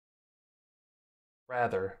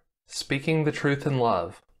Rather, speaking the truth in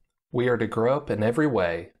love, we are to grow up in every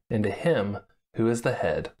way into Him who is the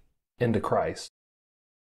head, into Christ.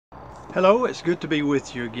 Hello, it's good to be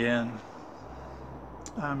with you again.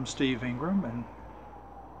 I'm Steve Ingram, and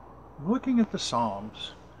I'm looking at the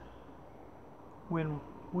Psalms. When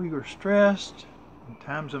we are stressed, in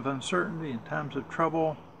times of uncertainty, in times of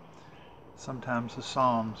trouble, sometimes the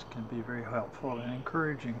Psalms can be very helpful and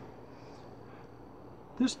encouraging.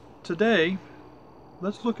 Today,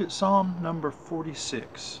 let's look at Psalm number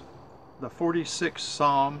 46, the 46th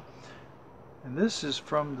Psalm, and this is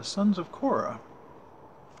from the sons of Korah.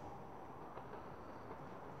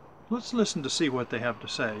 Let's listen to see what they have to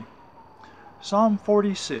say. Psalm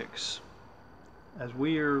 46, as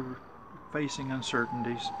we are facing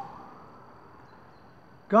uncertainties.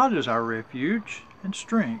 God is our refuge and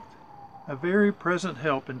strength, a very present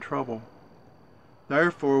help in trouble.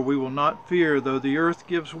 Therefore we will not fear, though the earth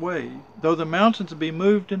gives way, though the mountains be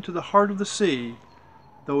moved into the heart of the sea,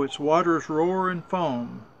 though its waters roar and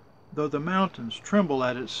foam, though the mountains tremble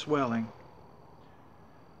at its swelling.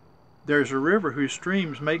 There is a river whose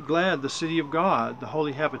streams make glad the city of God, the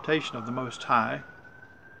holy habitation of the Most High.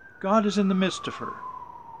 God is in the midst of her.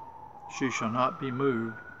 She shall not be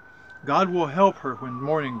moved. God will help her when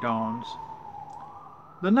morning dawns.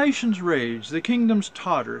 The nations rage, the kingdoms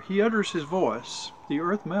totter. He utters his voice, the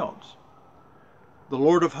earth melts. The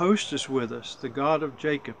Lord of hosts is with us. The God of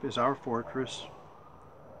Jacob is our fortress.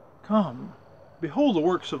 Come, behold the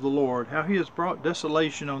works of the Lord, how he has brought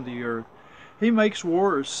desolation on the earth. He makes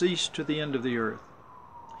wars cease to the end of the earth.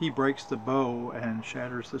 He breaks the bow and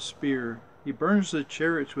shatters the spear. He burns the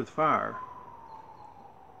chariots with fire.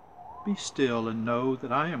 Be still and know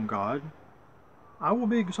that I am God. I will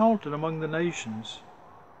be exalted among the nations.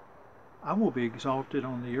 I will be exalted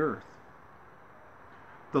on the earth.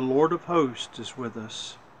 The Lord of hosts is with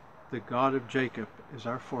us. The God of Jacob is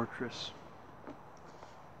our fortress.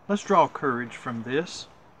 Let's draw courage from this,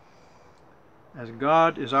 as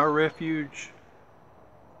God is our refuge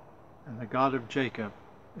and the God of Jacob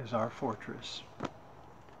is our fortress.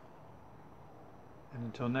 And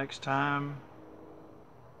until next time,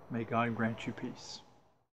 may God grant you peace.